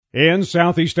In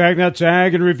Southeast AgNet's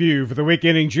Ag and Review for the week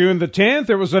ending June the 10th,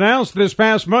 it was announced this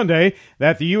past Monday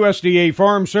that the USDA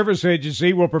Farm Service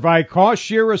Agency will provide cost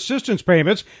share assistance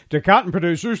payments to cotton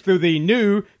producers through the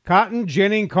new Cotton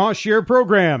Ginning Cost Share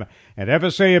Program. And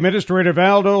FSA Administrator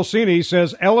Val Dolcini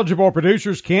says eligible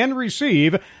producers can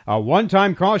receive a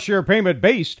one-time cost share payment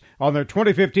based on their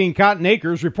 2015 cotton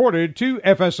acres reported to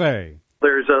FSA.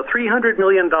 There's a $300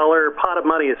 million pot of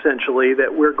money, essentially,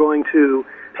 that we're going to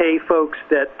pay folks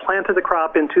that planted the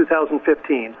crop in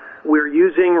 2015. We're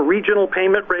using regional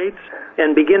payment rates,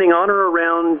 and beginning on or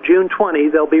around June 20,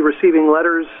 they'll be receiving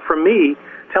letters from me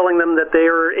telling them that they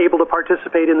are able to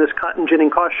participate in this cotton ginning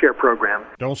cost share program.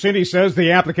 Dolcini says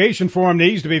the application form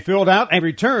needs to be filled out and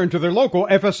returned to their local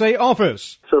FSA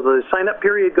office. So the sign-up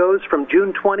period goes from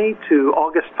June 20 to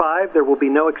August 5. There will be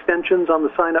no extensions on the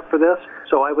sign-up for this.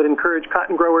 So I would encourage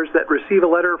cotton growers that receive a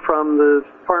letter from the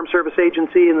Farm Service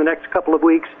Agency in the next couple of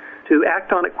weeks to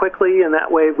act on it quickly, and that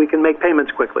way we can make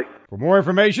payments quickly. For more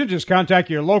information, just contact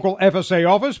your local FSA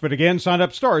office, but again,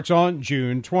 sign-up starts on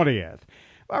June 20th.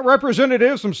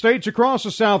 Representatives from states across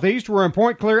the Southeast were in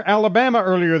Point Clear, Alabama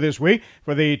earlier this week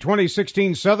for the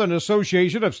 2016 Southern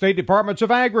Association of State Departments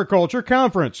of Agriculture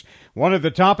Conference. One of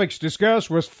the topics discussed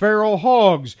was feral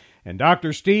hogs. And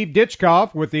Dr. Steve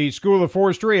Ditchkoff with the School of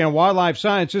Forestry and Wildlife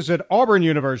Sciences at Auburn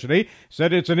University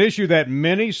said it's an issue that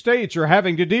many states are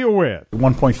having to deal with.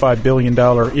 $1.5 billion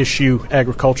issue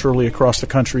agriculturally across the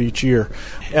country each year.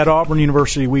 At Auburn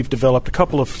University, we've developed a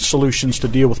couple of solutions to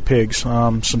deal with pigs,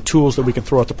 some tools that we can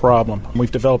throw at the problem. We've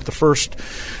developed the first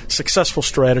successful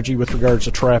strategy with regards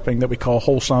to trapping that we call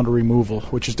whole sounder removal,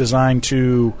 which is designed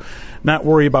to not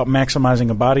worry about maximizing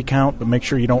a body count, but make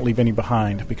sure you don't leave any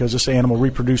behind, because this animal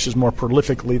reproduces more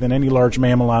prolifically than any large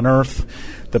mammal on Earth.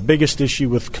 The biggest issue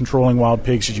with controlling wild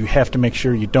pigs is you have to make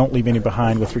sure you don't leave any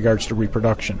behind with regards to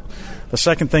reproduction. The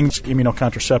second thing is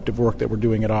immunocontraceptive work that we're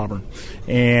doing at Auburn.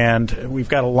 And we've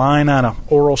got a line on an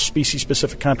oral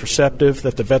species-specific contraceptive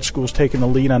that the vet school's taking the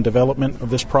lead on development of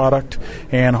this product.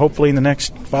 And hopefully in the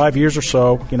next 5 years or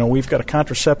so, we've got a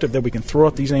contraceptive that we can throw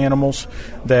at these animals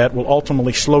that will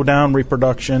ultimately slow down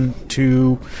reproduction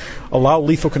to allow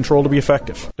lethal control to be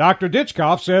effective. Dr.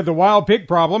 Ditchkoff said the wild pig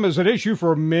problem is an issue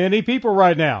for many people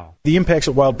right now. The impacts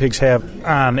that wild pigs have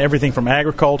on everything from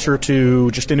agriculture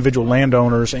to just individual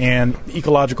landowners and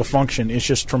ecological function is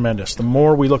just tremendous. The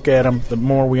more we look at them, the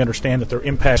more we understand that their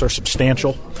impacts are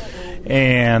substantial.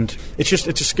 And it's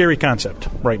a scary concept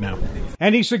right now.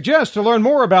 And he suggests to learn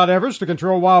more about efforts to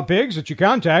control wild pigs that you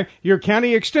contact your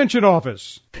county extension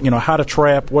office. How to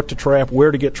trap, what to trap,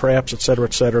 where to get traps, et cetera,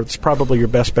 et cetera. It's probably your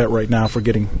best bet right now for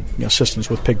getting assistance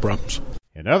with pig problems.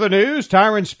 In other news,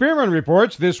 Tyron Spearman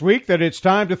reports this week that it's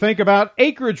time to think about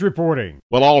acreage reporting.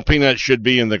 Well, all peanuts should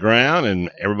be in the ground, and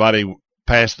everybody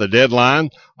passed the deadline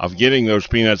of getting those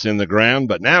peanuts in the ground,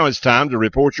 but now it's time to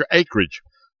report your acreage.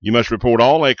 You must report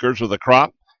all acres of the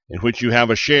crop in which you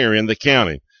have a share in the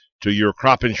county to your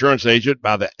crop insurance agent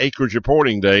by the acreage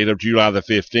reporting date of July the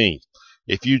 15th.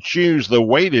 If you choose the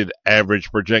weighted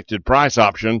average projected price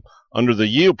option under the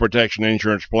Yield Protection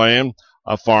Insurance Plan,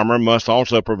 a farmer must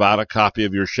also provide a copy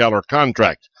of your Sheller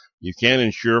contract. You can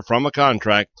insure from a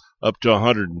contract up to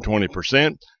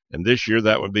 120%, and this year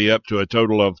that would be up to a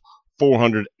total of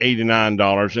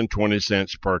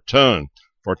 $489.20 per ton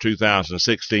for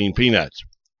 2016 peanuts.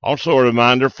 Also a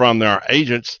reminder from our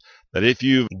agents that if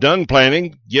you've done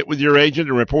planting, get with your agent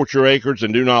and report your acres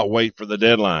and do not wait for the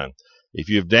deadline. If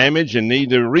you have damage and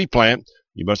need to replant,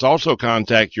 you must also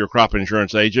contact your crop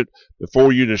insurance agent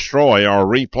before you destroy or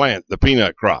replant the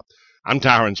peanut crop. I'm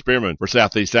Tyron Spearman for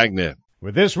Southeast AgNet.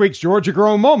 With this week's Georgia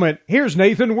Grown Moment, here's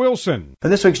Nathan Wilson. For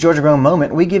this week's Georgia Grown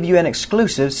Moment, we give you an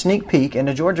exclusive sneak peek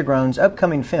into Georgia Grown's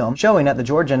upcoming film showing at the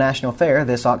Georgia National Fair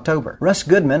this October. Russ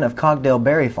Goodman of Cogdale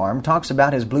Berry Farm talks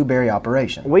about his blueberry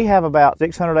operation. We have about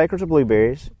 600 acres of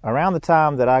blueberries. Around the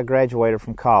time that I graduated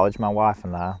from college, my wife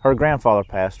and I, her grandfather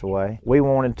passed away. We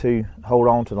wanted to hold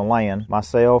on to the land.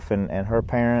 Myself and her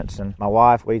parents and my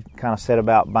wife, we kind of set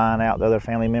about buying out the other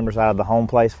family members out of the home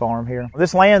place farm here.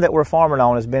 This land that we're farming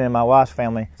on has been in my wife's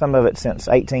family, some of it since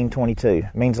 1822.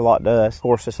 It means a lot to us. Of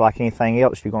course, it's like anything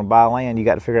else. If you're going to buy land, you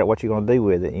got to figure out what you're going to do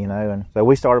with it, And so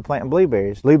we started planting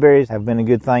blueberries. Blueberries have been a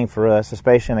good thing for us,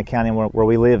 especially in the county where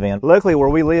we live in. Luckily, where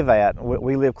we live at,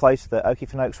 we live close to the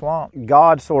Okefenokee Swamp.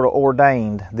 God sort of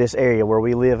ordained this area where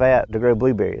we live at to grow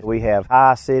blueberries. We have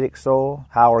high acidic soil,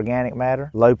 high organic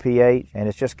matter, low pH, and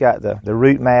it's just got the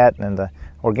root mat and the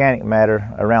organic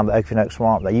matter around the Okefenokee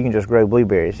Swamp that you can just grow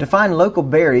blueberries. To find local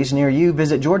berries near you,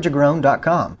 visit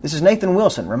GeorgiaGrown.com. This is Nathan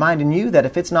Wilson reminding you that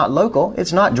if it's not local,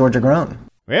 it's not Georgia Grown.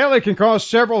 Well, it can cost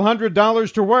several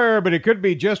 $100s to wear, but it could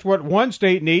be just what one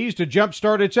state needs to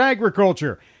jumpstart its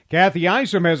agriculture. Kathy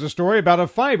Isom has a story about a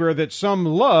fiber that some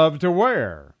love to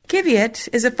wear. Kiviot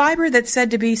is a fiber that's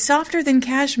said to be softer than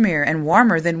cashmere and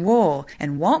warmer than wool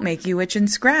and won't make you itch and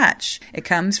scratch. It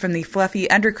comes from the fluffy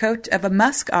undercoat of a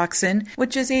musk oxen,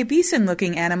 which is a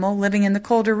bison-looking animal living in the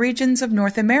colder regions of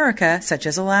North America, such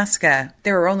as Alaska.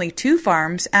 There are only 2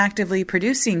 farms actively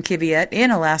producing Kiviot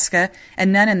in Alaska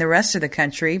and none in the rest of the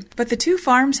country, but the 2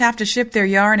 farms have to ship their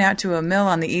yarn out to a mill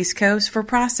on the East Coast for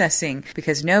processing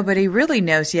because nobody really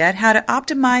knows yet how to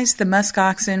optimize the musk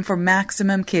oxen for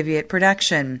maximum Kiviot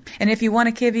production. And if you want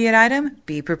a Kiviot item,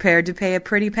 be prepared to pay a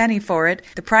pretty penny for it.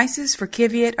 The prices for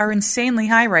Kiviot are insanely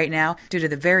high right now due to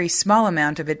the very small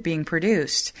amount of it being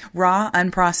produced. Raw,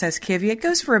 unprocessed Kiviot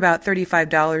goes for about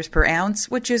 $35 per ounce,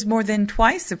 which is more than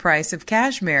twice the price of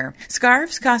cashmere.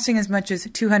 Scarves costing as much as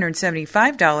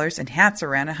 $275 and hats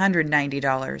around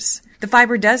 $190. The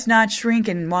fiber does not shrink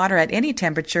in water at any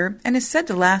temperature and is said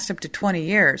to last up to 20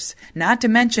 years, not to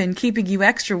mention keeping you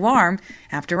extra warm.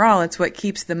 After all, it's what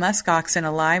keeps the musk oxen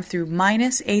alive through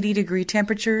minus 80-degree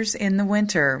temperatures in the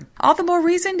winter. All the more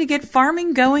reason to get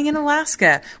farming going in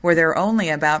Alaska, where there are only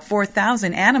about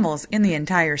 4,000 animals in the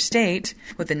entire state.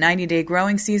 With a 90-day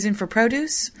growing season for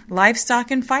produce,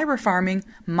 livestock and fiber farming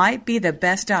might be the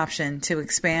best option to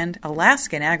expand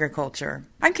Alaskan agriculture.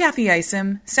 I'm Kathy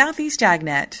Isom, Southeast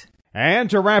AgNet. And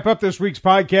to wrap up this week's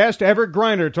podcast, Everett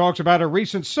Griner talks about a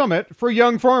recent summit for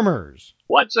young farmers.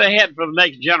 What's ahead for the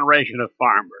next generation of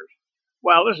farmers?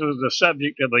 Well, this was the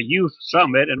subject of a youth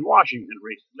summit in Washington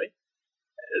recently.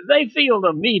 They feel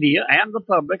the media and the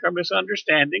public are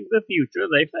misunderstanding the future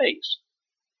they face.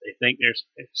 They think they're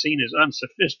seen as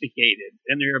unsophisticated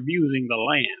and they're abusing the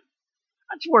land.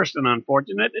 That's worse than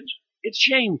unfortunate. It's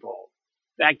shameful.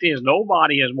 Fact is,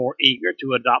 nobody is more eager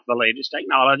to adopt the latest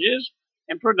technologies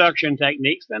and production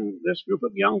techniques than this group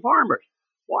of young farmers.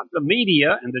 What the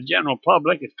media and the general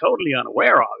public is totally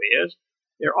unaware of is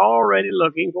they're already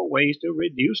looking for ways to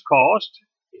reduce cost,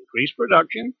 increase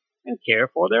production, and care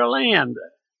for their land.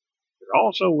 They're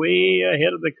also way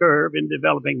ahead of the curve in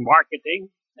developing marketing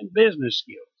and business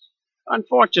skills.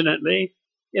 Unfortunately,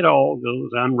 it all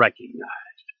goes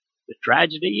unrecognized. The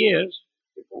tragedy is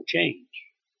it won't change.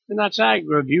 And that's Ag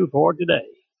Review for today.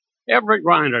 Everett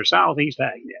Griner, Southeast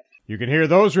AgNet. You can hear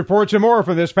those reports and more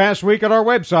from this past week at our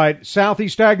website,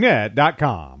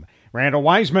 southeastagnet.com. Randall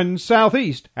Wiseman,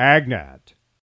 Southeast AgNet.